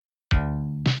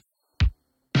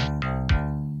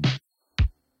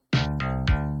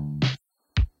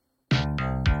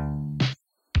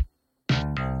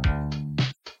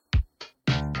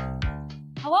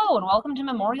Hello, and welcome to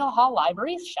Memorial Hall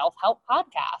Library's Shelf Help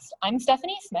Podcast. I'm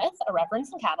Stephanie Smith, a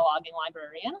reference and cataloging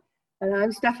librarian. And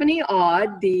I'm Stephanie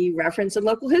Odd, the reference and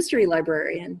local history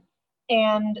librarian.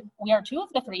 And we are two of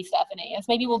the three Stephanies.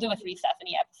 Maybe we'll do a three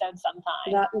Stephanie episode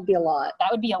sometime. That would be a lot. That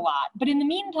would be a lot. But in the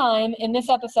meantime, in this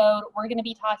episode, we're going to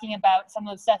be talking about some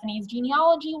of Stephanie's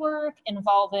genealogy work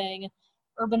involving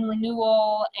urban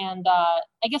renewal and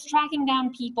I guess tracking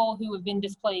down people who have been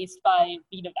displaced by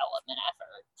redevelopment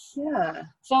efforts. Yeah.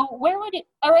 So where would it,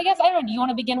 or I guess, I don't know, do you want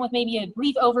to begin with maybe a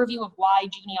brief overview of why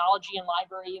genealogy and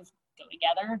libraries go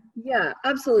together? Yeah,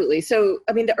 absolutely. So,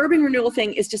 I mean, the urban renewal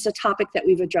thing is just a topic that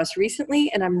we've addressed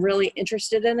recently, and I'm really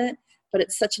interested in it, but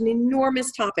it's such an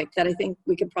enormous topic that I think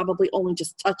we could probably only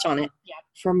just touch on it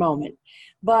for a moment.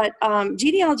 But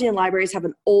genealogy and libraries have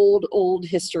an old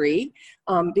history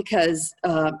because,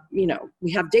 you know,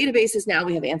 we have databases now.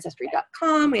 We have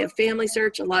Ancestry.com, we have Family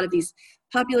Search, a lot of these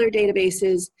popular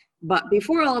databases. But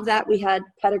before all of that, we had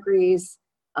pedigrees,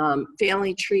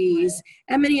 family trees,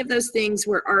 and many of those things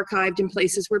were archived in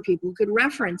places where people could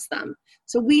reference them.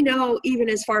 So we know even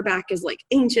as far back as like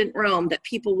ancient Rome that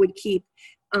people would keep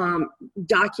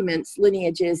documents,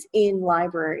 lineages in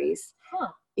libraries. Huh.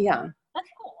 Yeah. That's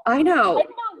cool. I know. I did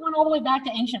not went all the way back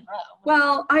to ancient Rome.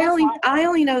 Well, I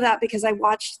only know that because I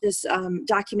watched this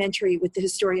documentary with the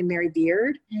historian Mary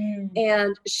Beard,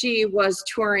 and she was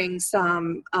touring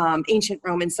some ancient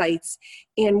Roman sites.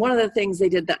 And one of the things they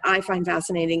did that I find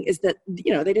fascinating is that,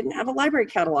 you know, they didn't have a library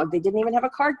catalog. They didn't even have a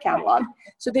card catalog.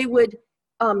 So they would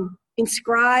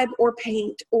inscribe or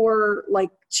paint or like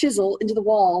chisel into the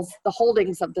walls the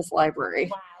holdings of this library.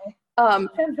 Wow. Sounds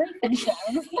very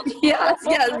Flintstones. yes,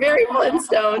 very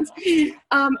Flintstones.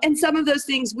 And some of those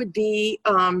things would be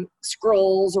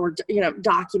scrolls or, you know,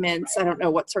 documents. I don't know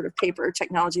what sort of paper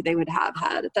technology they would have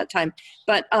had at that time,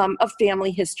 but of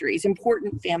family histories,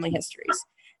 important family histories.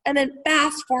 And then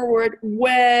fast forward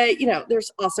way, you know,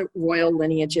 there's also royal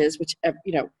lineages, which,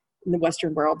 you know, in the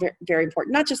Western world, very, very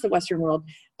important, not just the Western world,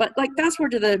 but like fast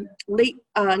forward to the late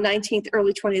 19th,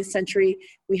 early 20th century,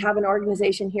 we have an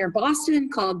organization here in Boston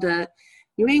called the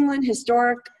New England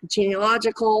Historic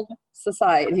Genealogical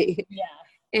Society,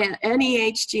 and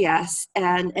NEHGS.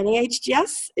 And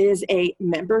NEHGS is a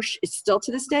membership, it's still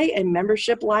to this day, a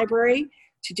membership library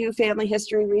to do family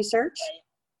history research. Right.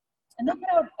 And they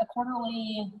put out a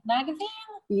quarterly magazine?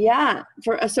 Yeah,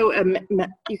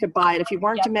 you could buy it if you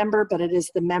weren't a member, but it is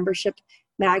the membership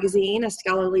magazine, a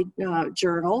scholarly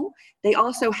journal. They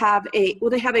also have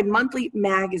they have a monthly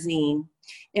magazine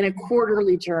and a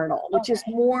quarterly journal, which is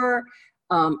more,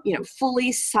 you know,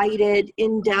 fully cited,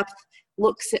 in-depth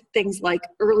looks at things like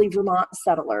early Vermont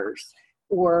settlers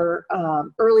or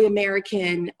early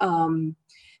American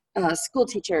school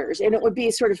teachers, and it would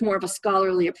be sort of more of a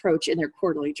scholarly approach in their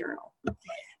quarterly journal.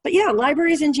 But yeah,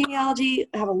 libraries and genealogy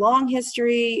have a long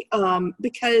history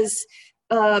because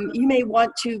you may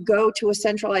want to go to a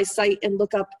centralized site and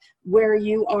look up where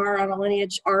you are on a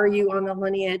lineage, are you on a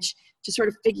lineage, to sort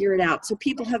of figure it out. So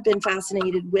people have been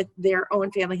fascinated with their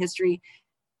own family history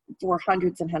for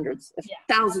hundreds and hundreds of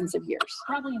thousands of years.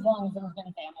 Probably as long as there's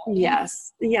been families.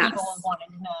 Yes. People have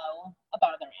wanted to know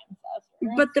about their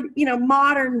ancestors. But the, you know,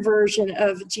 modern version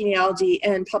of genealogy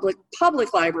and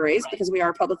public libraries, because we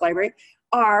are a public library,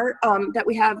 are that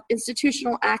we have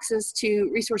institutional access to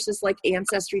resources like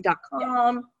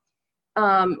Ancestry.com.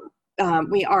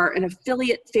 We are an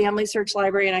affiliate family search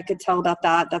library, and I could tell about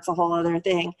that. That's a whole other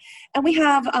thing. And we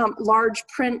have large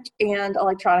print and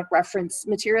electronic reference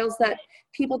materials that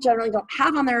people generally don't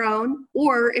have on their own,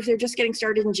 or if they're just getting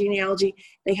started in genealogy,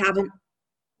 they haven't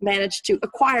managed to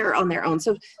acquire on their own.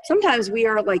 So sometimes we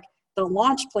are like the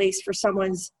launch place for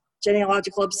someone's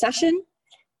genealogical obsession,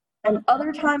 and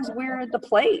other times we're the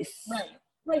place.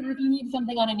 Right. Or if you need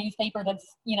something on a newspaper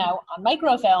that's, you know, on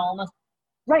microfilm.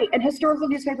 Right, and historical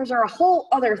newspapers are a whole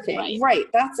other thing. Right.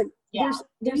 That's a we'll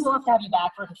have to have you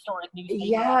back for historic newspapers.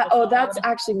 Yeah. Oh, that's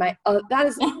actually my that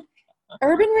is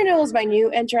urban renewal is my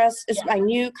new interest. Is my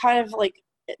new kind of like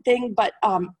thing, but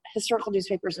historical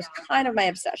newspapers is kind of my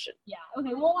obsession. Yeah.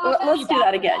 Okay. Well, let's do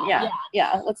that again.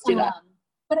 Yeah. Let's do that.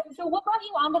 But so what brought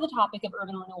you onto the topic of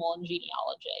urban renewal and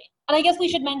genealogy? And I guess we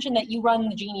should mention that you run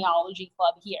the genealogy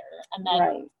club here, and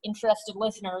then interested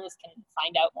listeners can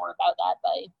find out more about that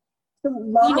by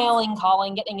emailing,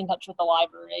 calling, getting in touch with the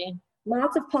library.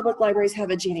 Lots of public libraries have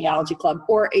a genealogy club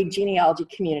or a genealogy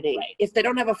community. If they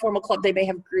don't have a formal club, they may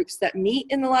have groups that meet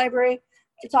in the library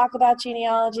to talk about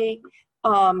genealogy.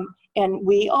 And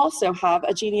we also have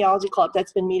a genealogy club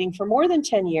that's been meeting for more than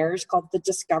 10 years called the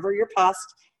Discover Your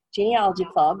Past Genealogy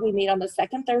Club. We meet on the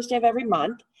second Thursday of every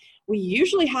month. We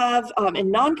usually have, in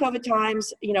non-COVID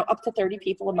times, you know, up to 30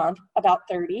 people a month, about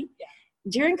 30.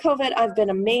 during COVID, I've been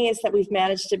amazed that we've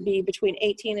managed to be between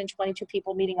 18 and 22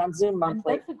 people meeting on Zoom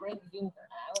monthly. That's a great Zoom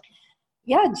turnout.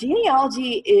 Yeah,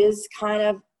 genealogy is kind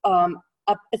of,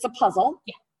 it's a puzzle.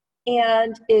 Yeah.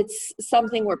 And it's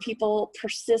something where people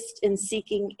persist in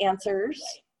seeking answers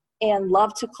and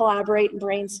love to collaborate and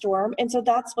brainstorm. And so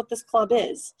that's what this club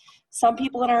is. Some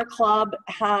people in our club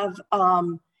have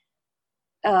not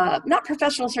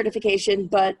professional certification,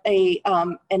 but a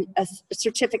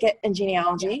certificate in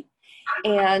genealogy.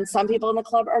 And some people in the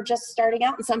club are just starting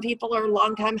out, and some people are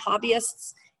longtime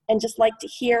hobbyists and just like to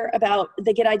hear about,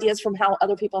 they get ideas from how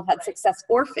other people have had success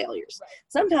or failures.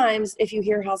 Sometimes if you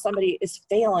hear how somebody is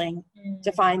failing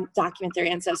to document their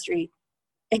ancestry,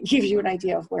 it gives you an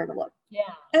idea of where to look. Yeah.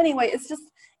 Anyway,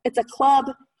 it's a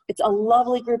club. It's a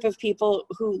lovely group of people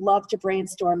who love to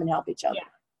brainstorm and help each other.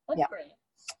 Yeah, that's great.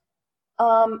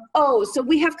 So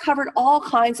we have covered all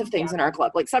kinds of things in our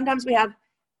club. Like sometimes we have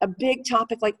a big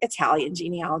topic like Italian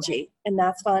genealogy, and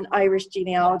that's fun. Irish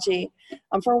genealogy.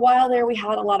 For a while there, we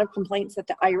had a lot of complaints that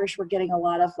the Irish were getting a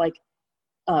lot of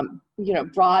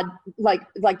broad,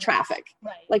 like traffic.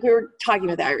 Right. Like we were talking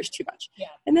about the Irish too much. Yeah.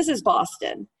 And this is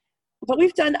Boston. But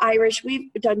we've done Irish,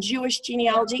 we've done Jewish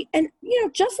genealogy, and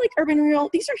just like urban rural,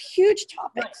 these are huge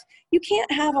topics. Right. You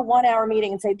can't have a 1-hour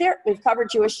meeting and say, there, we've covered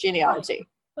Jewish genealogy.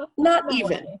 Right. Not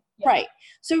even. Yeah. Right.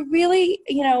 So really,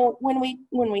 when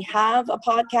we have a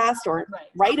podcast or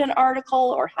write an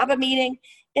article or have a meeting,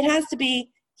 it has to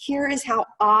be, here is how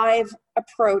I've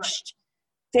approached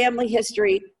family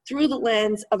history through the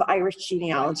lens of Irish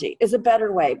genealogy is a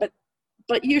better way.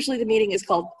 But usually the meeting is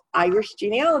called Irish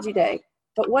Genealogy Day.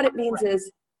 But what it means is,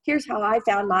 here's how I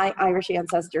found my Irish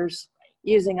ancestors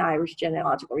using Irish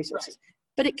genealogical resources.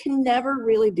 But it can never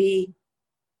really be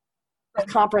a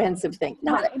comprehensive thing.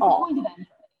 Not at all.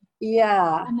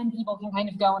 Yeah. And then people can kind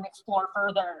of go and explore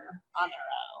further on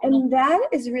their own. And that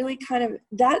is really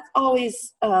that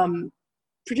always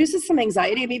produces some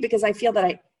anxiety in me, because I feel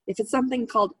that if it's something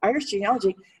called Irish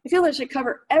genealogy, I feel that it should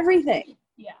cover everything.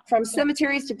 Yeah. From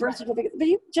cemeteries to birth certificates, but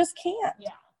you just can't. Yeah.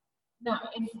 No,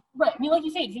 right. I mean, like you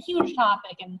say, it's a huge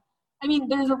topic, and I mean,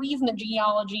 there's a reason that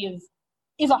genealogy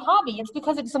is a hobby. It's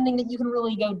because it's something that you can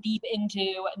really go deep into,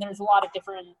 and there's a lot of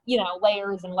different,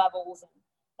 layers and levels. And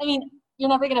I mean, you're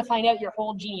never going to find out your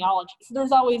whole genealogy, so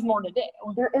there's always more to do.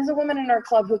 There is a woman in our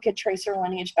club who could trace her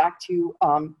lineage back to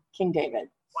King David.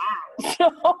 Wow.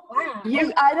 So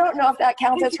I don't know if that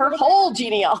counts as her whole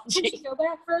genealogy. Did she go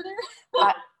back further?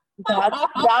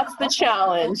 That's the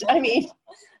challenge. I mean,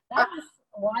 that's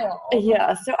wild.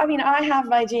 Yeah. So, I mean, I have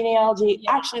my genealogy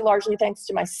actually largely thanks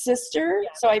to my sister.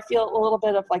 So I feel a little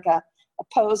bit of like a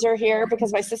poser here,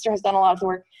 because my sister has done a lot of the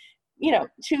work,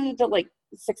 to the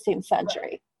 16th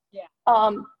century. Yeah.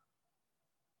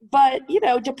 But,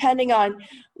 depending on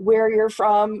where you're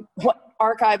from, what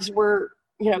archives were,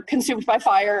 consumed by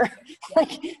fire,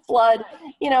 like flood,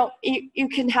 you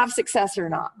can have success or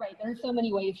not. Right. There's so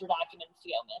many ways for documents to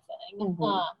go missing.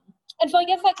 Mm-hmm. And so I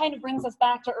guess that kind of brings us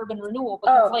back to urban renewal,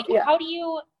 because how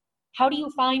do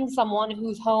you find someone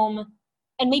whose home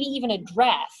and maybe even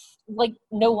address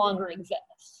no longer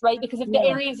exists, right? Because if the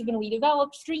areas have been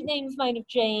redeveloped, street names might have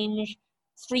changed,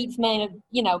 streets may have,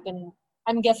 been,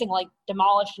 I'm guessing,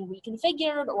 demolished and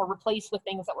reconfigured or replaced with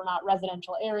things that were not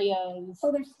residential areas.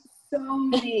 Oh, there's so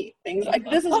many things.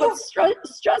 This is what's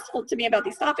stressful to me about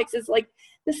these topics is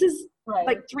this is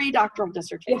 3 doctoral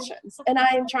dissertations. And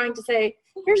I am trying to say,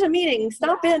 here's a meeting,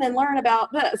 stop in and learn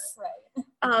about this.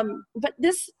 Right. But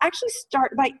this actually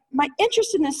my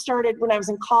interest in this started when I was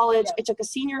in college. I took a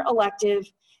senior elective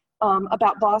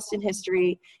about Boston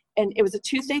history, and it was a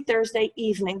Tuesday, Thursday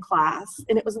evening class.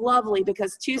 And it was lovely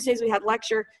because Tuesdays we had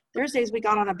lecture, Thursdays we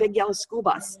got on a big yellow school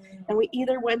bus, and we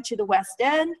either went to the West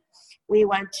End, we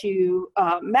went to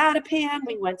Mattapan,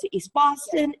 we went to East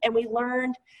Boston, and we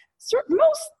learned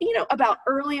about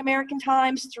early American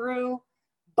times through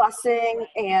busing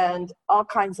and all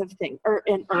kinds of things.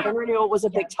 And urban renewal was a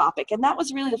big topic. And that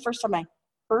was really the first time I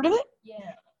heard of it.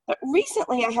 Yeah. But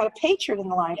recently I had a patron in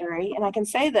the library, and I can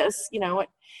say this,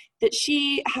 that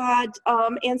she had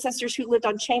ancestors who lived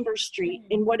on Chambers Street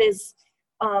in what is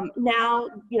now,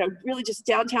 really just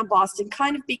downtown Boston,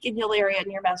 kind of Beacon Hill area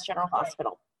near Mass General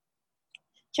Hospital.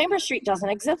 Chambers Street doesn't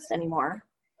exist anymore.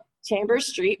 Chambers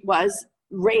Street was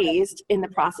raised in the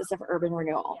process of urban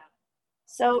renewal. Yeah.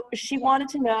 So she wanted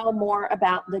to know more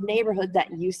about the neighborhood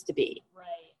that used to be. Right.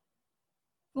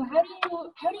 So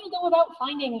how do you go about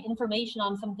finding information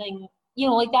on something,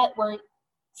 like that, where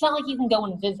it's not like you can go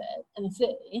and visit and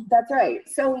see? That's right.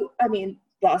 So, I mean,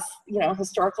 thus,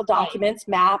 historical documents,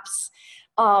 maps,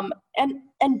 and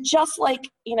just like,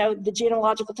 the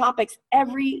genealogical topics,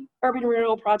 every urban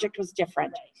renewal project was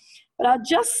different. Right. But I'll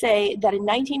just say that in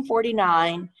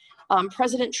 1949,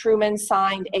 President Truman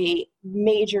signed a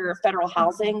major federal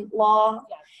housing law,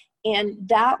 and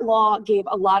that law gave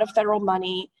a lot of federal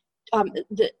money.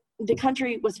 The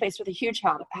country was faced with a huge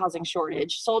housing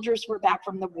shortage. Soldiers were back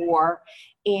from the war,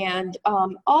 and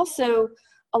also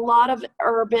a lot of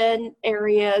urban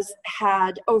areas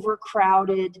had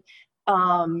overcrowded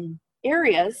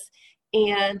areas.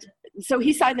 And so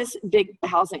he signed this big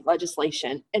housing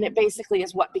legislation, and it basically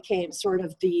is what became sort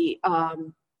of the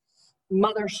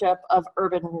mothership of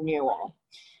urban renewal.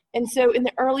 And so in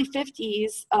the early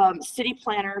 50s, city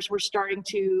planners were starting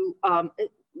to,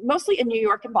 mostly in New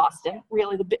York and Boston,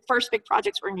 really the first big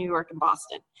projects were in New York and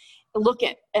Boston, look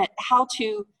at how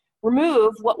to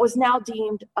remove what was now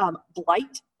deemed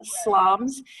blight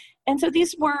slums. And so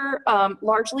these were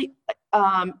largely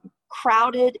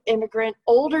crowded immigrant,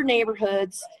 older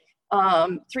neighborhoods,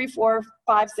 3, 4,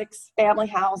 5, 6 family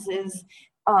houses.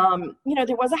 You know,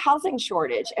 there was a housing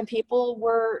shortage, and people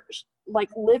were like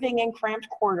living in cramped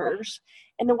quarters.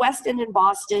 And the West End in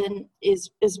Boston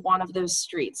is one of those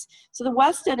streets. So the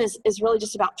West End is really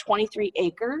just about 23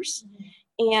 acres.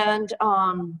 And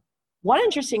one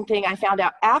interesting thing I found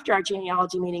out after our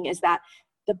genealogy meeting is that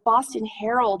the Boston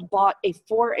Herald bought a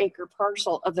 4-acre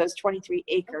parcel of those 23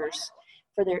 acres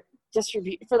for their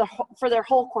for their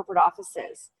whole corporate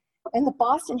offices. And the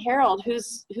Boston Herald,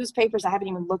 whose papers I haven't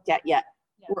even looked at yet,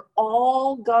 were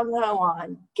all gung-ho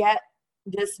on get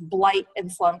this blight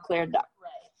and slum cleared up.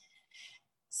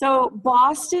 So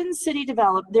Boston City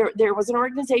Development, there was an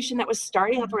organization that was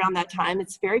starting up around that time.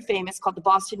 It's very famous, called the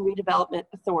Boston Redevelopment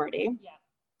Authority,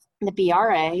 the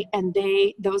BRA, and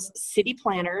those city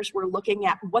planners were looking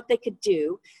at what they could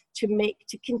do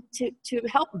to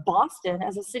help Boston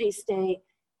as a city stay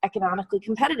economically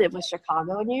competitive with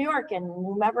Chicago and New York and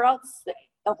whomever else,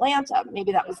 Atlanta.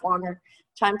 Maybe that was longer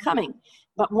time coming.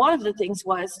 But one of the things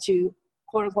was to,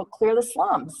 quote unquote, clear the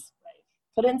slums,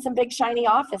 put in some big shiny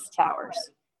office towers.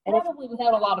 And probably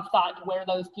without a lot of thought to where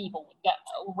those people would go,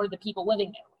 where the people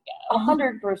living there would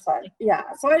go. 100%. Yeah.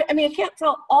 So, I mean, I can't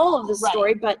tell all of the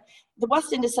story, but the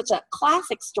West End is such a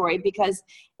classic story because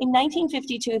in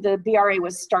 1952, the BRA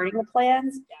was starting the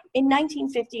plans. In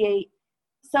 1958,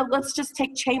 so let's just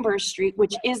take Chambers Street,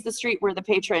 which is the street where the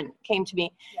patron came to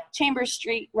me. Chambers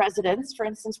Street residents, for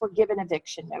instance, were given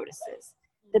eviction notices.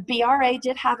 The BRA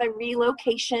did have a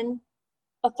relocation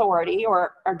authority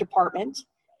or department,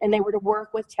 and they were to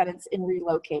work with tenants in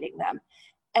relocating them.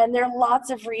 And there are lots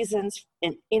of reasons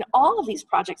in all of these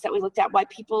projects that we looked at why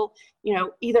people, you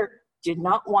know, either did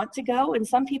not want to go, and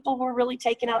some people were really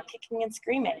taken out kicking and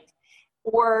screaming,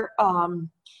 or,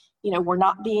 you know, were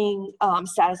not being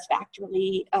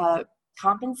satisfactorily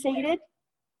compensated.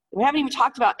 We haven't even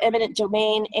talked about eminent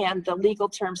domain and the legal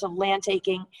terms of land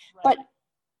taking. But,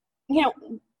 you know,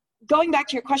 going back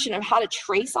to your question of how to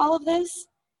trace all of this,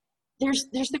 there's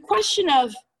the question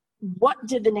of what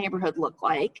did the neighborhood look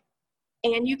like?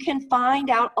 And you can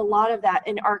find out a lot of that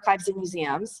in archives and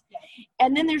museums.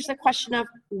 And then there's the question of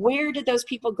where did those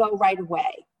people go right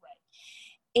away?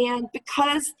 And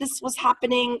because this was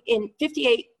happening in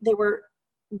 58, the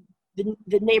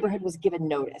neighborhood was given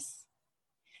notice.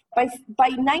 By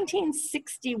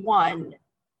 1961,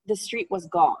 the street was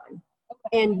gone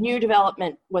and new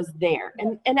development was there.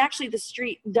 And actually the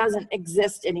street doesn't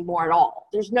exist anymore at all.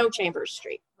 There's no Chambers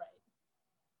Street.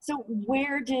 So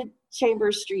where did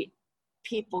Chambers Street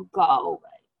people go?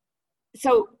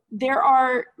 So there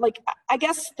are, like, I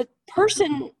guess the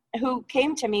person who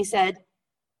came to me said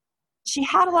she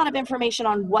had a lot of information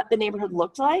on what the neighborhood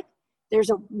looked like. There's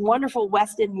a wonderful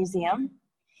West End museum.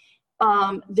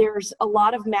 There's a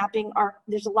lot of mapping,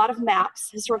 there's a lot of maps,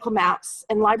 historical maps,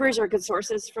 and libraries are good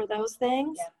sources for those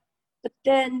things. But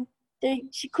then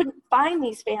she couldn't find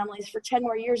these families for 10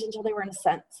 more years until they were in a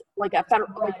sense, like a federal,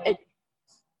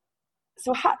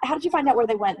 so how did you find out where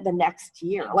they went the next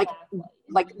year? Like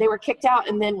they were kicked out,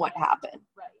 and then what happened?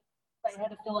 So I had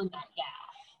to fill in that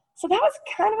gap. So that was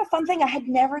kind of a fun thing. I had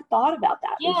never thought about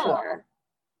that before.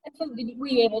 And so were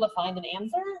you able to find an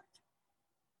answer?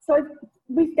 So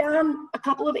we found a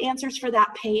couple of answers for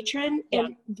that patron.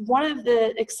 And one of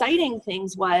the exciting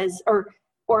things was, or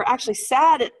actually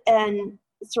sad and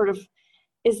sort of,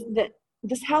 is that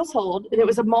this household, it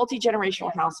was a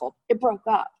multi-generational household. It broke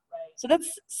up. So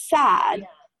that's sad.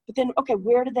 But then, okay,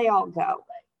 where did they all go?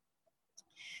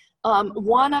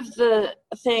 One of the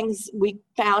things we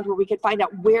found where we could find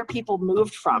out where people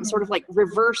moved from, sort of like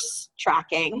reverse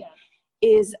tracking,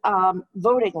 is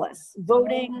voting lists.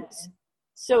 Voting.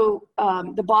 So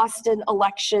the Boston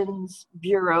Elections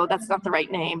Bureau, that's not the right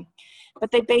name,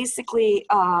 but they basically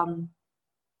put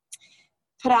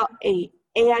out a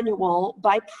annual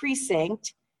by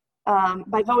precinct,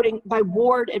 by voting by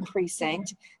ward and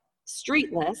precinct,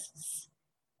 street lists,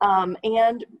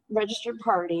 and registered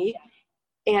party.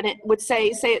 And it would say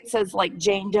it says like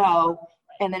Jane Doe,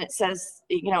 and then it says,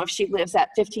 you know, if she lives at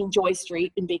 15 Joy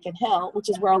Street in Beacon Hill, which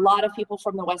is where a lot of people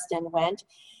from the West End went.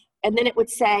 And then it would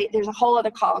say, there's a whole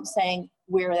other column saying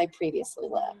where they previously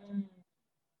lived.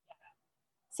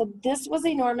 So this was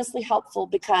enormously helpful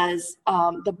because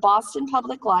the Boston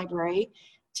Public Library,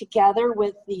 together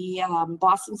with the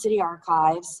Boston City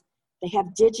Archives, they have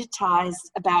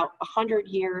digitized about 100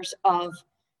 years of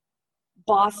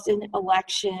Boston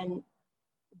election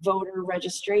voter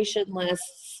registration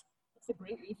lists. It's a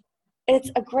great resource.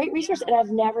 It's a great resource, and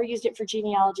I've never used it for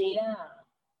genealogy. Yeah.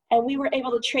 And we were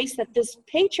able to trace that this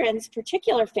patron's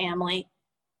particular family,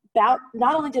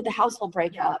 not only did the household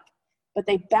break up, but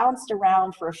they bounced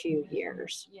around for a few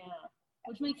years. Yeah,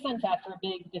 which makes sense after a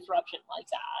big disruption like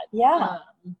that. Yeah.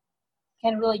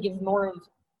 Kind of really gives more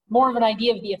of an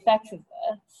idea of the effects of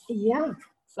this. Yeah.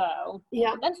 So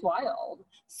yeah, that's wild.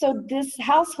 So this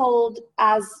household,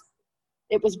 as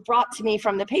it was brought to me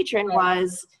from the patron,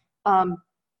 was a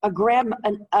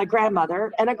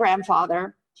grandmother and a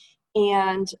grandfather,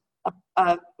 and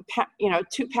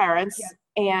two parents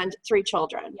and 3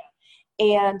 children.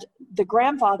 And the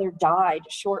grandfather died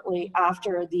shortly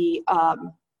after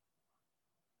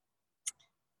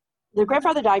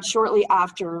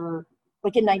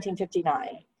like in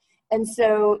 1959. And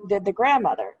so the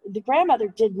grandmother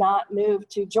did not move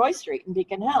to Joy Street in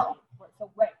Beacon Hill. So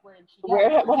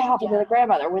what happened to the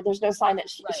grandmother? Where there's no sign that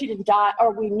she didn't die,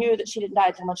 or we knew that she didn't die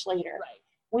until much later. Right.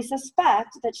 We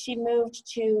suspect that she moved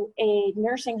to a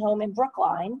nursing home in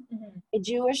Brookline, a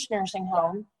Jewish nursing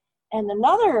home. And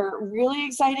another really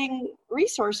exciting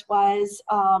resource was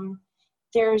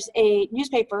there's a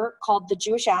newspaper called The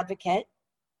Jewish Advocate.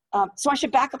 So I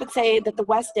should back up and say that the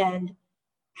West End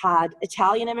had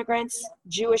Italian immigrants,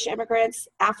 Jewish immigrants,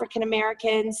 African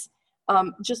Americans,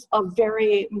 just a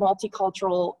very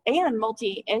multicultural and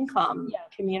multi-income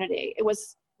community. It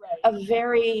was a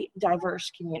very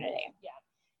diverse community. Yeah.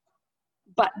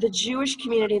 But the Jewish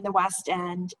community in the West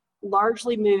End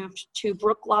largely moved to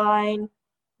Brookline,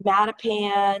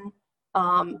 Mattapan,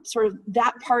 sort of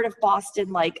that part of Boston,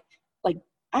 like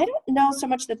I don't know so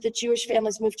much that the Jewish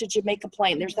families moved to Jamaica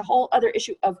Plain. There's the whole other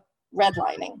issue of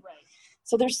redlining. Right.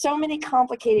 So there's so many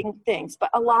complicating things, but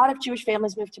a lot of Jewish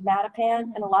families moved to Mattapan,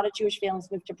 and a lot of Jewish families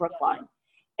moved to Brookline.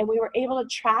 And we were able to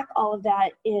track all of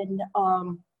that in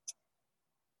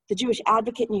the Jewish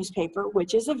Advocate newspaper,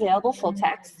 which is available full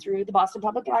text through the Boston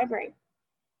Public Library.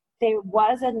 There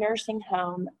was a nursing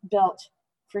home built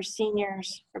for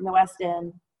seniors from the West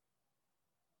End.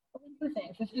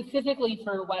 Interesting. So specifically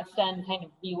for West End kind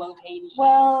of relocating.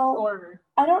 Well, or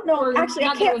I don't know. Or actually,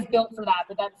 not that it was built for that,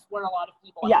 but that's where a lot of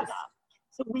people ended up.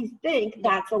 So we think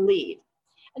that's a lead.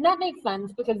 And that makes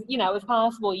sense because, you know, if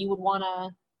possible, you would want to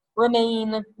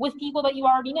remain with people that you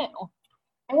already knew.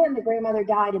 And the grandmother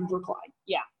died in Brookline.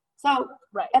 Yeah. So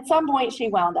at some point she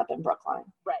wound up in Brookline.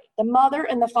 Right. The mother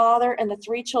and the father and the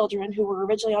 3 children who were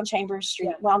originally on Chambers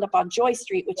Street wound up on Joy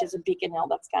Street, which is in Beacon Hill.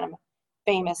 That's kind of a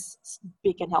famous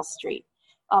Beacon Hill street.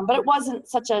 But it wasn't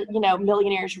such a,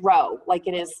 millionaire's row like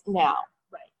it is now.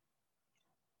 Right.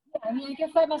 Yeah, I mean, I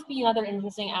guess that must be another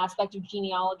interesting aspect of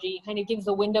genealogy. It kind of gives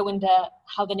a window into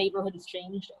how the neighborhood has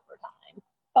changed over time.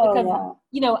 Because,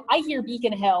 I hear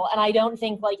Beacon Hill and I don't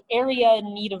think like area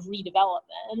in need of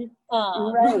redevelopment.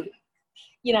 Right.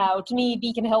 To me,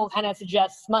 Beacon Hill kind of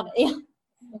suggests money.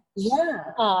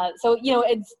 Yeah. So,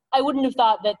 I wouldn't have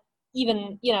thought that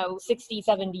even, 60,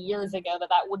 70 years ago that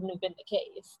wouldn't have been the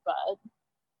case, but.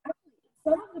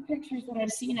 Some of the pictures that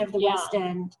I've seen of the West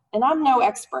End, and I'm no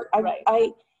expert,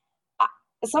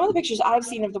 some of the pictures I've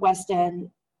seen of the West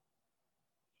End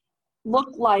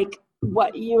look like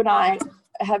what you and I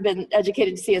have been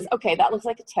educated to see as, okay, that looks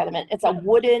like a tenement. It's a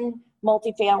wooden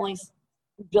multifamily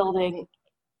building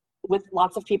with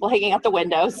lots of people hanging out the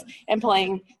windows and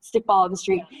playing stickball in the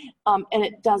street, and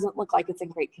it doesn't look like it's in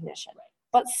great condition.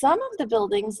 But some of the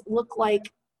buildings look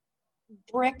like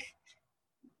brick,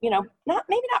 maybe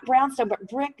not brownstone, but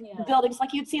brick buildings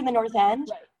like you'd see in the North End.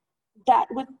 Right. That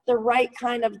with the right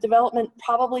kind of development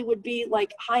probably would be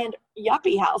like high-end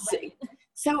yuppie housing. Right.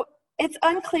 So it's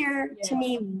unclear to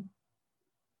me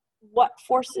what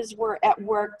forces were at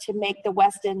work to make the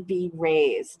West End be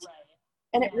raised. Right.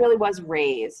 And it really was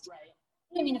raised.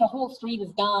 Right. I mean, if the whole street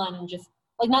is gone and just,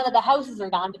 like, not that the houses are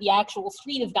gone, but the actual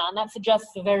street is gone, that suggests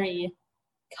a very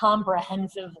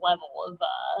comprehensive level of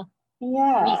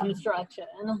reconstruction.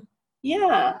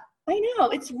 Yeah, I know.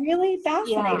 It's really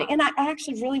fascinating. And I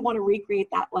actually really want to recreate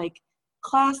that, like,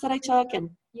 class that I took and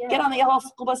get on the yellow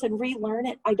school bus and relearn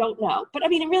it? I don't know. But I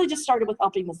mean, it really just started with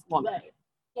helping this woman. Right.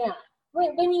 Yeah.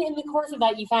 When you, in the course of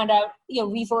that, you found out,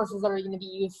 resources that are going to be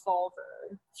useful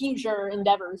for future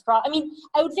endeavors. I mean,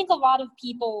 I would think a lot of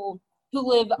people who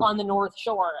live on the North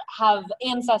Shore have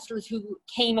ancestors who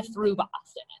came through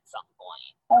Boston at some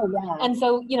point. Oh, yeah. And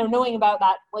so, knowing about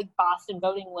that, like, Boston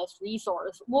voting list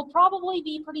resource will probably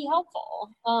be pretty helpful.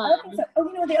 I think so.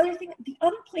 Oh, the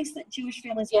other place that Jewish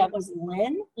families went was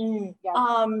Lynn. Yeah.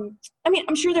 I mean,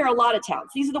 I'm sure there are a lot of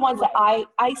towns. These are the ones that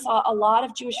I saw a lot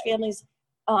of Jewish families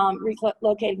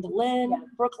relocating to Lynn,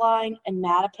 Brookline, and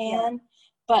Mattapan.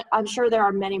 But I'm sure there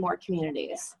are many more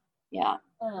communities. Yeah.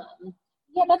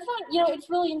 Yeah, that's not, it's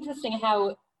really interesting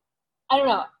how, I don't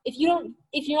know, if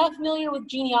you're not familiar with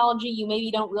genealogy, you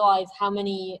maybe don't realize how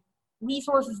many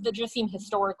resources that just seem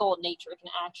historical in nature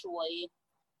can actually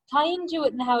tie into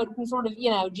it, and how it can sort of,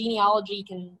 genealogy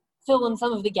can fill in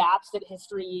some of the gaps that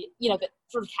history, that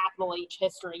sort of capital H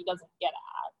history doesn't get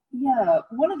at. Yeah,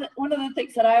 one of the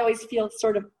things that I always feel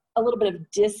sort of a little bit of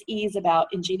dis-ease about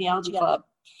in Genealogy Club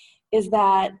is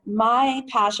that my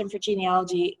passion for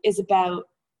genealogy is about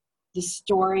the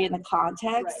story and the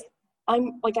context.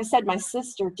 Right. Like I said, my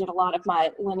sister did a lot of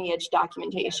my lineage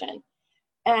documentation.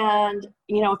 And,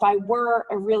 if I were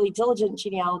a really diligent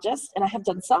genealogist, and I have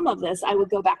done some of this, I would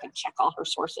go back and check all her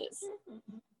sources.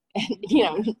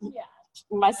 And,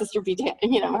 my sister,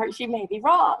 she may be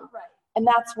wrong. Right. And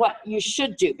that's what you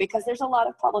should do, because there's a lot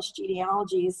of published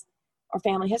genealogies or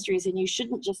family histories, and you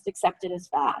shouldn't just accept it as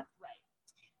fact. Right.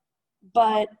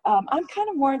 But I'm kind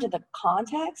of more into the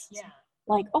context. Yeah.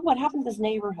 Like, what happened to this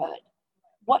neighborhood?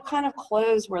 What kind of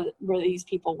clothes were these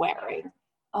people wearing?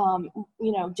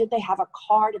 Did they have a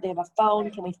car? Did they have a phone?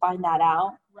 Can we find that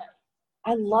out? Right.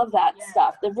 I love that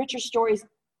stuff, the richer stories.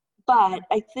 But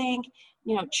I think,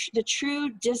 the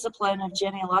true discipline of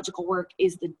genealogical work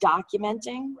is the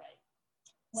documenting. Right.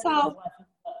 So,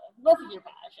 less of your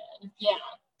passion. Yeah.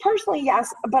 Personally,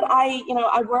 yes. But I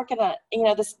work at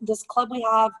this club we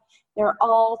have. There are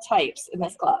all types in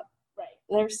this club.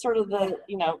 They're sort of the,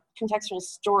 contextual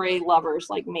story lovers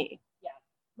like me. Yeah,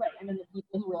 right. I mean, the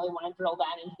people who really want to drill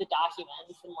down into the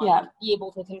documents and be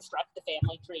able to construct the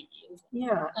family trees.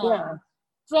 Yeah,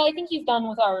 So I think you've done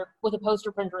with a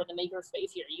poster printer in the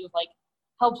makerspace here, you've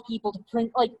helped people to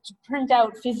print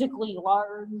out physically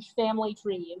large family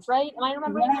trees, right? Am I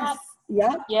remembering that?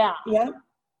 Yeah. Yeah. Yeah.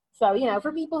 So,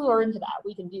 for people who are into that,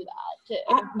 we can do that too.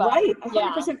 Right,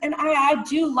 100%. And I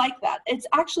do like that. It's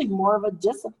actually more of a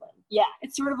discipline. Yeah.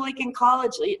 It's sort of like in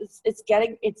college, it's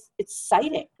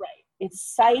citing. Right. It's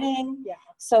citing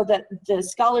so that the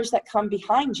scholars that come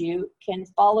behind you can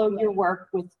follow your work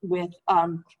with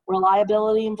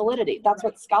reliability and validity. That's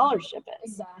what scholarship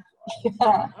is.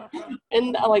 Exactly. Yeah.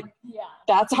 And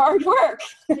that's hard work.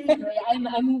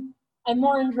 I'm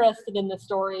more interested in the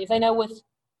stories. I know with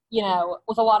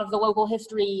a lot of the local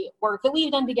history work that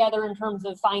we've done together in terms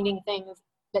of finding things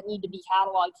that need to be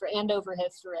cataloged for Andover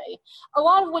history, a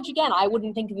lot of which, again, I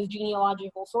wouldn't think of as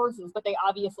genealogical sources, but they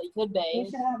obviously could be. We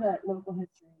should have a local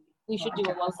history. We should do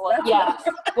a local,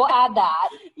 we'll add that.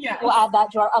 Yeah. We'll add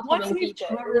that to our upcoming features.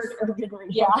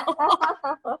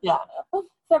 Yeah.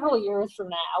 Several years from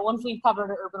now, once we've covered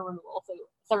urban renewal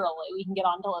thoroughly, we can get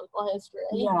on to local history.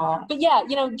 Yeah. But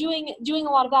doing a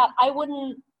lot of that, I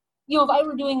wouldn't,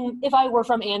 if I were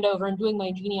from Andover and doing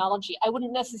my genealogy, I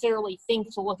wouldn't necessarily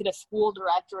think to look at a school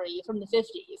directory from the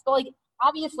 50s. But,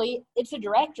 obviously, it's a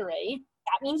directory.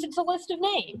 That means it's a list of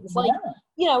names.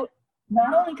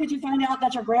 Not only could you find out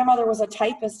that your grandmother was a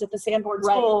typist at the Sanborn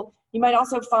School, you might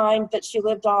also find that she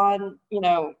lived on,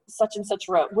 such and such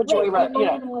road, Woodjoy Road.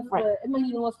 It might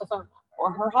even list the phone number.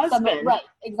 Or her husband. Right,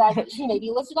 exactly. She may be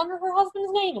listed under her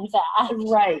husband's name, in fact.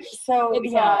 Right. So,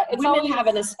 women have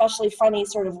an especially funny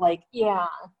sort of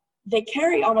they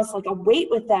carry almost like a weight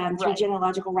with them through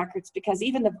genealogical records, because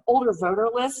even the older voter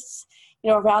lists,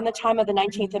 around the time of the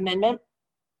 19th Amendment,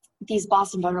 these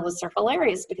Boston voter lists are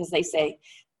hilarious because they say,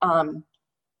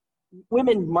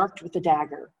 women marked with a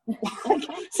dagger.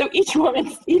 So each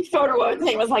voter woman's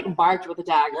name was marked with a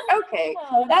dagger. Okay,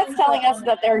 that's telling us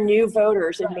that they're new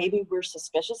voters, and maybe we're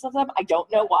suspicious of them. I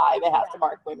don't know why they have to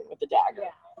mark women with a dagger.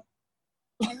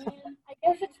 Yeah. I mean, I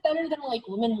guess it's better than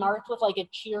women marked with a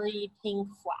cheery pink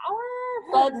flower,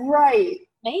 but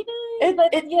maybe.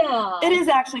 It is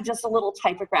actually just a little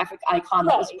typographic icon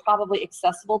that was probably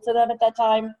accessible to them at that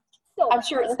time. I'm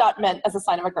sure it's not meant as a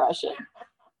sign of aggression.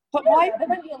 But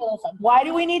why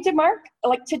do we need to mark?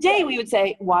 Today we would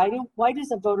say, why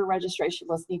does a voter registration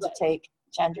list need to take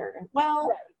gender?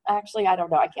 Well, actually, I don't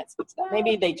know. I can't speak to that.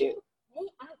 Maybe they do.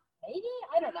 Maybe.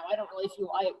 I don't know. I don't really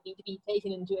feel it need to be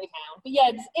taken into account. But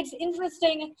yeah, it's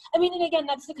interesting. I mean, and again,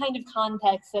 that's the kind of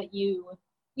context that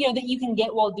that you can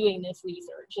get while doing this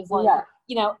research. Is like,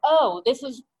 oh, this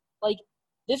was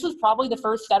probably the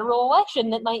first federal election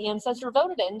that my ancestor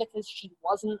voted in because she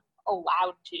wasn't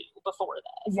allowed to before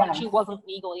this. Like, she wasn't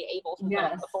legally able to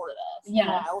vote before this, you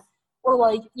know? Or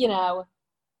like,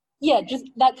 just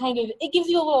that kind of, it gives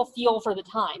you a little feel for the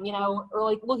time, or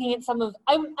like looking at some of,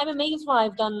 I'm amazed when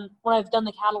I've done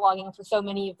the cataloging for so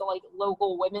many of the like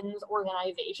local women's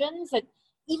organizations that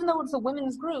even though it's a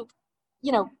women's group,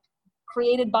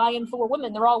 created by and for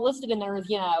women, they're all listed in there as,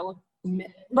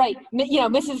 right,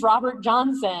 Mrs. Robert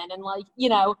Johnson and like,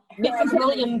 Mrs.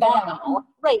 William Bell,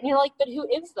 right? And you're like, but who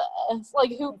is this?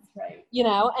 Like, who,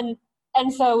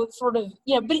 and so sort of,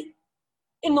 but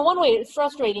in the one way it's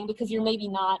frustrating because you're maybe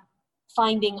not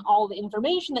finding all the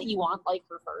information that you want, like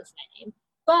her first name,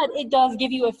 but it does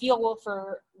give you a feel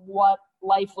for what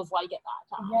life was like at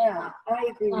that time. Yeah, I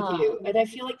agree with you. And I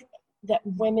feel like that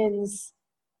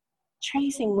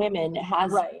tracing women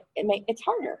has, it's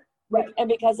harder. Right. And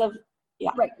because of,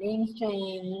 names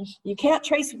change. You can't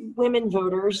trace women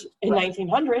voters in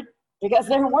 1900 because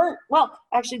there weren't, well,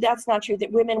 actually that's not true,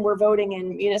 that women were voting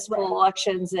in municipal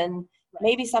elections and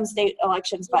maybe some state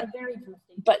elections, but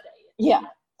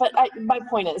my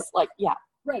point is like,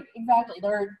 right, exactly.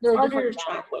 There are different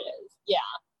challenges.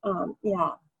 I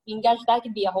mean, gosh, that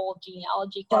could be a whole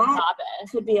genealogy club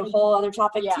topic. Could be a whole other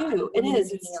topic too. It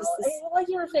is. It's just like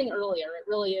you were saying earlier, it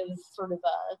really is sort of the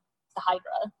Hydra,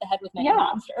 the head with many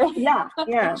monsters. Yeah.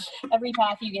 Every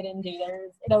path you get into,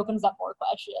 it opens up more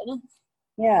questions.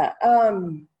 Yeah.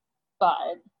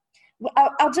 But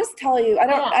I'll just tell you, I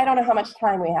don't know how much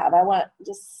time we have. I want to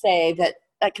just say that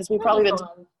because we probably been.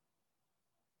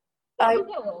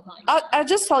 I'll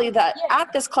just tell you that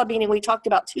at this club meeting, we talked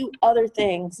about two other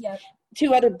things,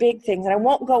 two other big things, and I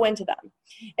won't go into them,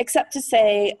 except to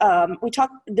say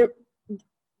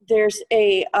there's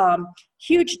a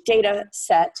huge data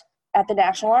set at the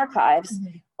National Archives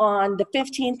on the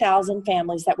 15,000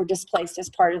 families that were displaced as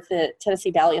part of the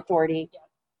Tennessee Valley Authority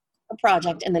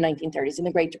project in the 1930s, in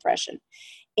the Great Depression.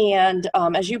 And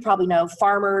as you probably know,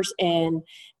 farmers in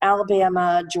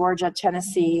Alabama, Georgia,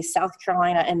 Tennessee, South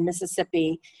Carolina, and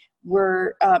Mississippi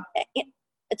were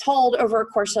told over a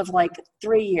course of like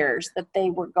 3 years that they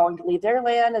were going to leave their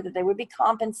land and that they would be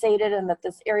compensated and that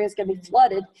this area is going to be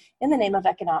flooded in the name of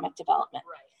economic development.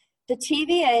 Right. The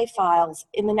TVA files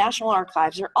in the National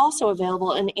Archives are also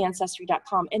available in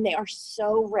Ancestry.com, and they are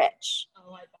so rich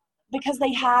because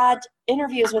they had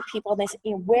interviews with people and they said,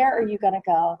 where are you going to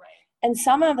go? Right. And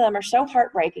some of them are so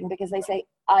heartbreaking because they say,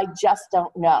 I just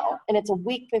don't know. And it's a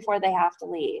week before they have to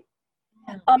leave.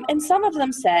 And some of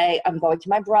them say, I'm going to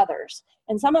my brother's.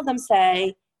 And some of them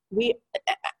say,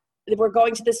 we're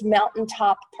going to this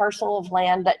mountaintop parcel of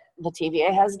land that the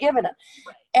TVA has given us.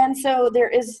 Right. And so there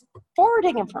is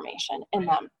forwarding information in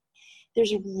them.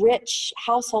 There's rich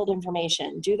household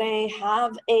information. Do they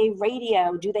have a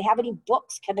radio? Do they have any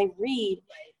books? Can they read?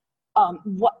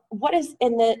 What is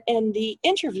in the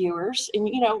interviewers? And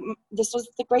this was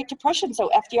the Great Depression, so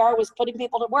FDR was putting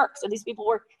people to work. So these people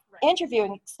were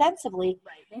interviewing extensively.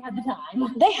 Right, they had the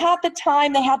time. They had the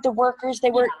time. They had the workers.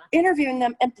 They were interviewing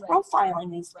them and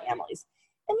profiling these families.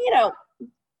 And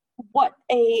what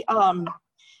a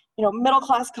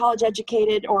middle-class,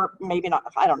 college-educated, or maybe not,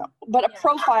 I don't know, but a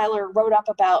profiler wrote up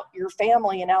about your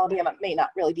family in Alabama may not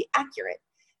really be accurate.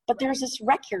 But there's this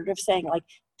record of saying, like,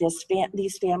 this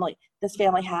family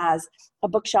has a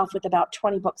bookshelf with about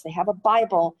 20 books. They have a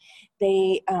Bible.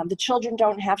 The children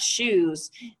don't have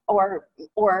shoes, or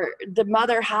the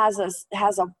mother has a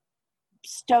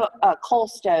coal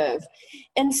stove.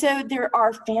 And so there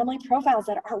are family profiles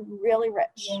that are really rich.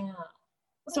 Yeah.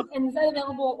 So, and is that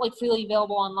available, like freely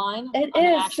available online? It is. On the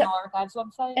National Archives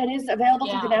website? It is available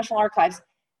through the National Archives.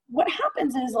 What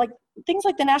happens is, like, things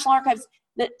like the National Archives,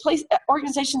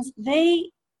 organizations, they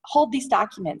hold these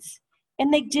documents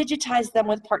and they digitize them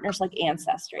with partners like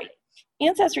Ancestry.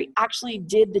 Ancestry actually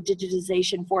did the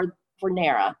digitization for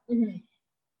NARA. Mm-hmm.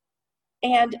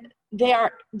 And they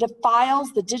are the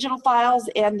files, the digital files,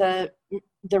 and the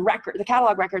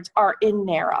catalog records are in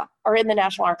NARA, or in the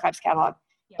National Archives catalog.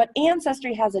 But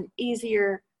Ancestry has an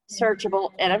easier searchable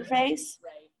interface,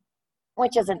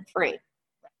 which isn't free.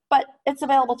 But it's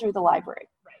available through the library.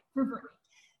 For free.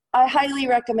 I highly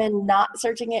recommend not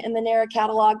searching it in the NARA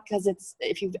catalog, because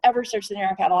if you've ever searched the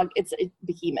NARA catalog, it's a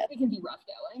behemoth. It can be rough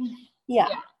going. Yeah.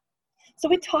 So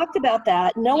we talked about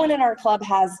that. No one in our club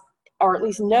has, or at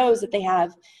least knows that they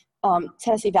have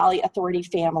Tennessee Valley Authority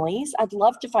families. I'd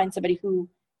love to find somebody who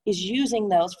is using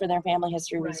those for their family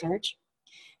history research.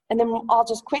 And then I'll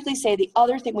just quickly say the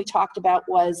other thing we talked about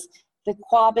was the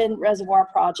Quabbin Reservoir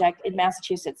Project in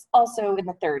Massachusetts, also in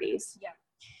the 30s.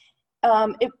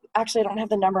 Yeah. Actually, I don't have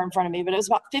the number in front of me, but it was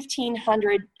about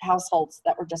 1,500 households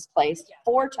that were displaced,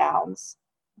 4 towns.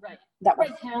 Right. That were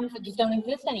towns that just don't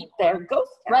exist anymore. They're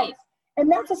ghost towns. Right.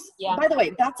 And that's by the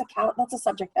way, that's a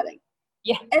subject heading.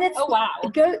 Yeah. And it's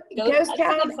ghost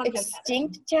towns,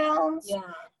 extinct towns. Yeah.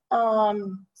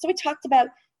 So we talked about,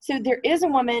 so there is a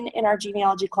woman in our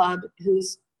genealogy club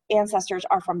whose ancestors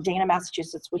are from Dana,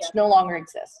 Massachusetts, which no longer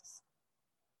exists.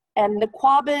 And the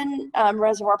Quabbin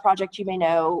Reservoir Project, you may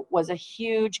know, was a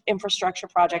huge infrastructure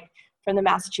project from the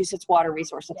Massachusetts Water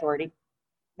Resource Authority,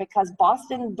 because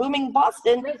booming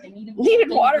Boston, needed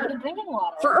water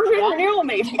for urban renewal,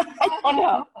 maybe. I don't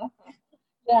know.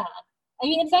 Yeah. I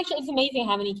mean, it's amazing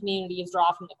how many communities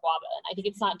draw from the Quabbin. I think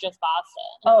it's not just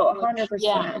Boston. Oh, 100%.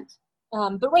 Yeah.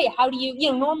 But right, how do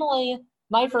you, normally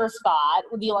my first thought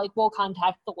would be like, we'll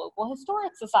contact the local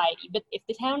historic society. But if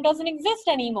the town doesn't exist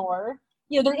anymore,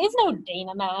 there is no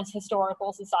Dana Mass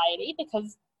Historical Society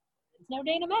because there's no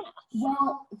Dana Mass.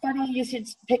 Well, funny you should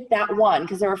pick that one,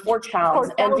 because there were 4 towns.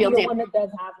 And the one that does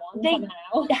have one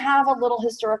They have a little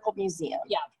historical museum.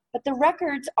 Yeah. But the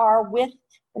records are with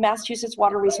the Massachusetts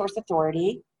Water Resource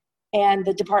Authority and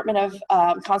the Department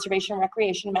of Conservation and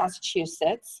Recreation in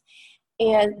Massachusetts.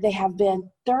 And they have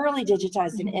been thoroughly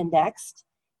digitized and indexed.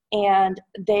 And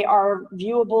they are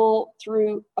viewable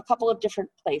through a couple of different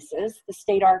places, the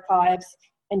State Archives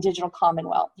and Digital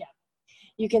Commonwealth. Yeah.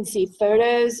 You can see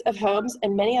photos of homes,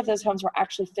 and many of those homes were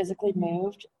actually physically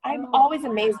moved. I'm always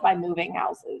amazed by moving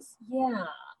houses. Yeah,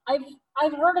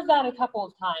 I've heard of that a couple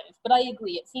of times, but I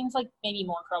agree. It seems like maybe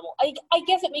more trouble. I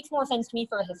guess it makes more sense to me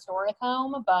for a historic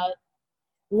home, but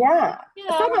yeah.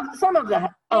 Some of the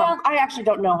I actually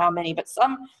don't know how many, but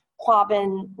some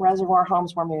Quabbin Reservoir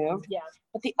homes were moved. Yeah.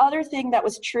 But the other thing that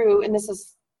was true, and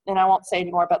I won't say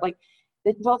anymore, but like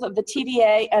both of the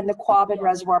TVA and the Quabbin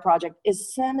Reservoir Project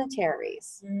is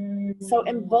cemeteries. Mm-hmm. So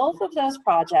in both of those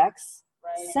projects,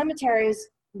 cemeteries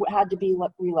had to be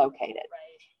relocated.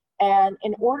 Right. And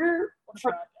in order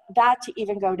for that to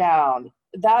even go down,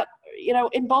 that,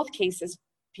 in both cases,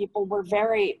 people were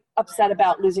very upset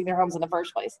about losing their homes in the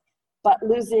first place. But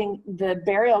losing the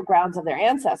burial grounds of their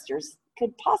ancestors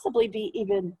could possibly be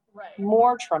even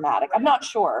more traumatic. I'm not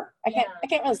sure. I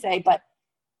can't really say, but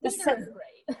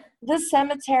the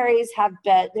cemeteries have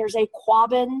been, there's a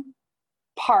Quabbin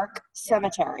Park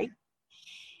cemetery.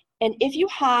 And if you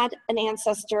had an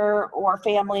ancestor or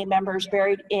family members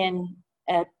buried in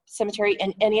a cemetery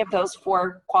in any of those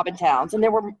 4 Quabbin towns, and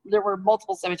there were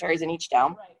multiple cemeteries in each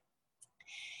town,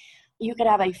 you could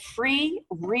have a free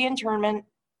reinterment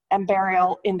and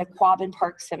burial in the Quabbin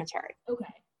Park Cemetery. Okay.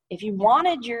 If you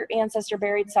wanted your ancestor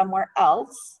buried somewhere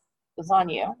else, it was on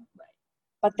you. Right.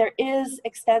 But there is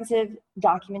extensive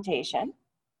documentation.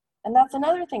 And that's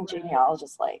another thing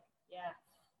genealogists like. Yeah.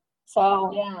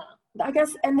 So I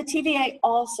guess, and the TVA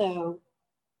also,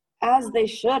 as they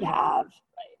should have,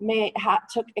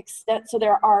 took extent. So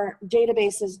there are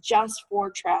databases just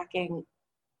for tracking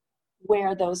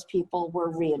where those people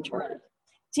were reinterred.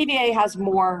 TVA has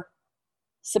more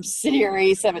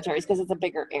subsidiary cemeteries because it's a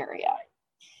bigger area.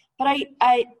 But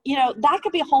I that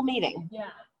could be a whole meeting. Yeah.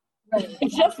 Right.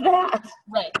 Just that.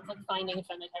 Right. It's like finding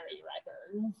cemetery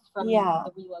records from the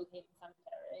relocated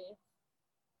cemetery.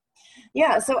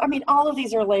 Yeah. So, I mean, all of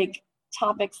these are like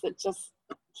topics that just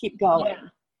keep going.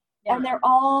 Yeah. And they're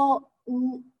all,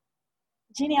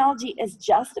 genealogy is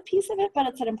just a piece of it, but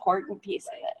it's an important piece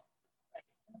of it.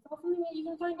 It's all something that you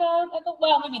can find out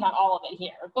well, maybe not all of it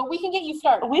here, but we can get you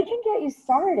started. We can get you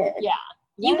started. Yeah.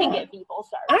 You can get people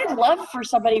started. I'd love for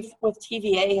somebody with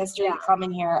TVA history to come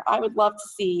in here. I would love to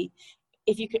see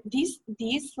if you could. These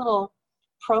little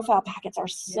profile packets are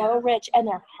so rich, and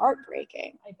they're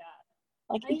heartbreaking. I bet.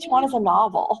 Like each one is a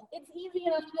novel. It's easy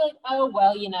enough to be like, oh,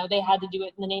 well, they had to do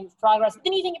it in the name of progress. But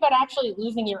then you think about actually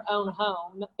losing your own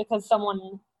home because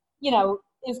someone,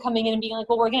 is coming in and being like,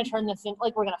 well, we're going to turn this in,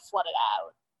 like, we're going to flood it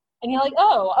out. And you're like,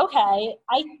 oh, okay.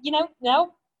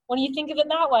 No. When you think of it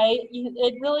that way,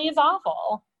 it really is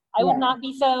awful. I would not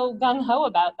be so gung-ho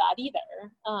about that either.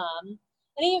 I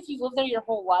think if you've lived there your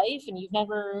whole life and you've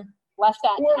never left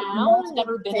that town,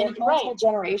 never been in multiple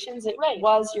generations, it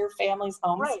was your family's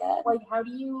homestead. Right. Like, how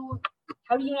do you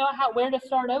know where to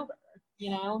start over?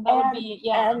 That would be,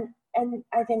 And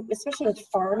I think, especially with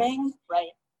farming,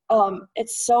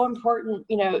 it's so important,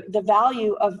 the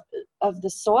value of the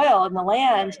soil and the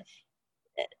land.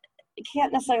 It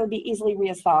can't necessarily be easily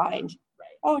reassigned.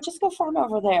 Right. Oh, just go farm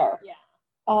over there. Yeah.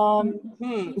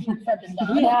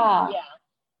 Yeah.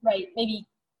 Right. Maybe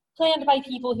planned by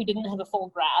people who didn't have a full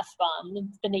grasp on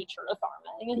the nature of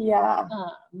farming. Yeah.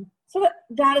 So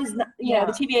that is, not,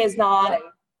 the TBA is not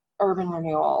urban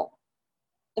renewal.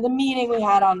 The meeting we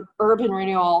had on urban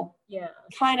renewal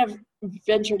kind of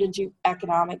ventured into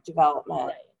economic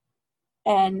development.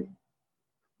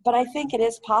 But I think it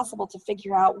is possible to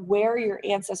figure out where your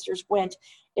ancestors went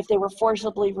if they were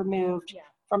forcibly removed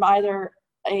from either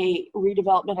a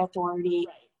redevelopment authority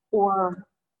or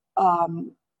a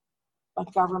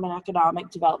government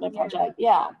economic development project.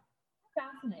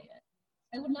 Fascinating.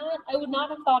 I would not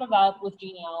have thought about with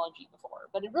genealogy before,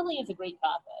 but it really is a great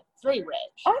topic. It's very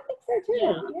rich. I think so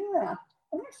too. Yeah.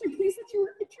 I'm actually pleased that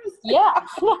you're interested. Yeah.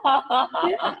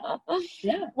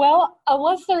 Well,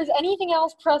 unless there's anything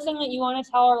else pressing that you want to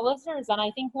tell our listeners, then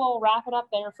I think we'll wrap it up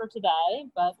there for today.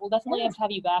 But we'll definitely have to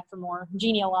have you back for more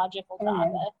genealogical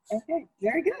topics. Okay.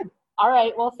 Very good. All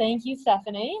right. Well, thank you,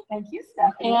 Stephanie. Thank you,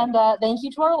 Stephanie. And thank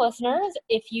you to our listeners.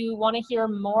 If you want to hear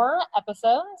more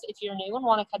episodes, if you're new and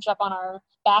want to catch up on our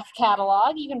back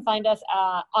catalog, you can find us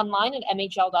online at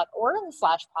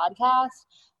mhl.org/podcast,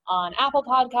 on Apple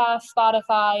Podcasts,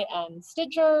 Spotify, and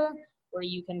Stitcher, where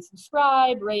you can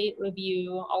subscribe, rate,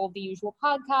 review, all of the usual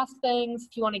podcast things.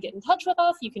 If you want to get in touch with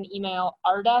us, you can email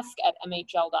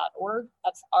ourdesk@mhl.org.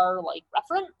 That's our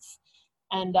reference.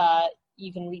 And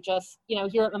you can reach us,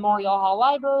 here at Memorial Hall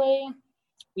Library.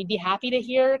 We'd be happy to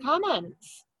hear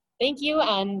comments. Thank you,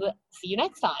 and see you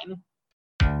next time.